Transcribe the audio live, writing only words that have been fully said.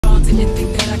didn't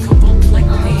think that I could bump like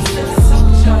these.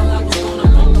 Told y'all I was gonna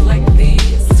bump like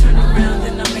these. Turn around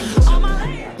and I make you all my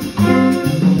hair.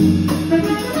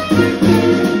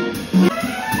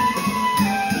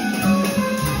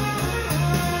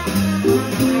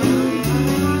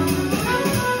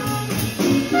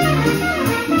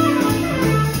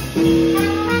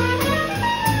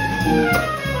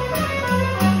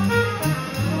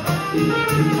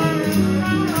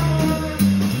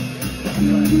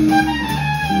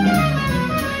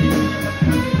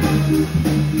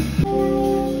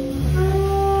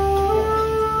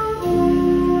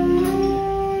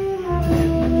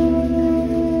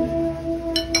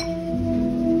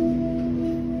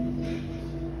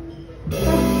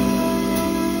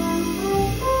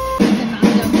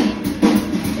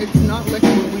 It's not like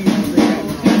what we usually get.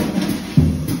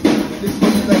 This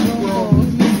looks like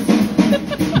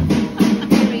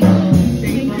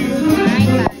Thank you.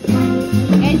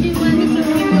 And you want to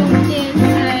remove this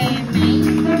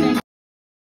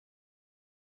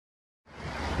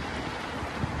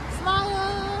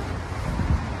smile.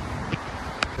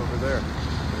 over there.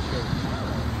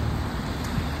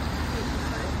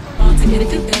 Didn't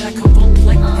think that I could bump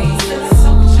like these.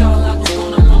 Told y'all I was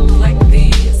gonna bump like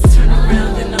these. Turn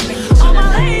around and I make you all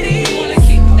my ladies wanna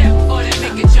keep that boy and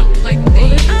make it jump like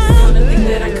these. Wanna think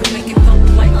that I could make it thump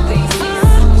like these.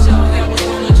 Told y'all I was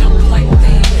gonna jump like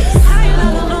these. I ain't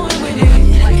never knowing when it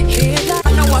like this.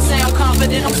 I know I sound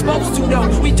confident, I'm supposed to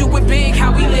though. We do it big,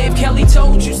 how we live. Kelly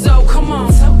told you so. Come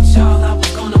on. Told y'all I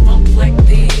was gonna bump like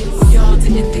these. Y'all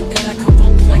didn't think that I could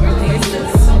bump like these.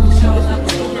 Told y'all I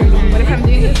was gonna bump. What if I'm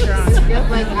doing this wrong? It feels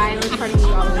like I'm recording you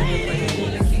all over the place.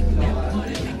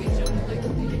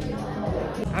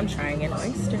 I'm trying an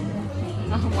oyster.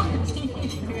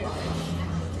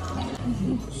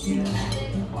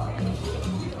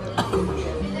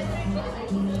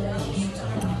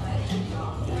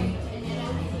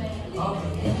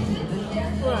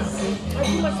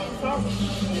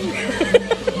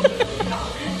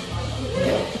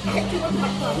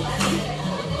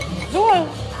 Oh,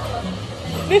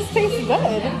 this tastes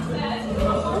good.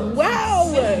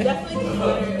 Wow.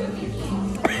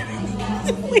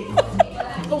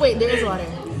 Oh wait, there is water.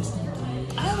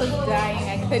 I was dying.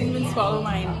 I couldn't even swallow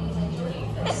mine.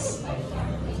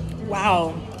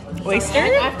 Wow. Oyster?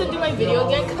 I have to do my video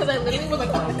again because I literally was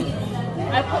like,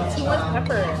 I put too much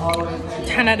pepper.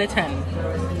 10 out of 10.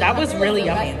 That was really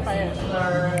yummy.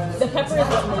 The pepper is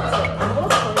what makes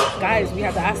it. Guys, we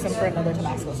have to ask them for another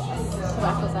Tabasco sauce.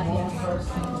 Tabasco sauce,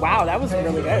 yeah. Wow, that was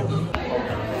really good.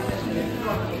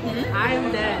 I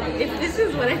am dead. If this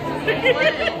is what I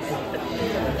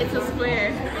it's a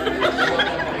square.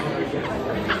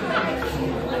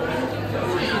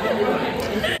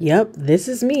 Yep, this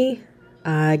is me.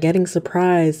 Getting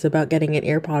surprised about getting an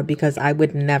AirPod because I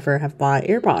would never have bought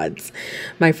AirPods.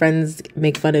 My friends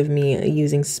make fun of me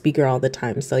using speaker all the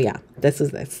time. So yeah, this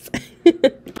is this.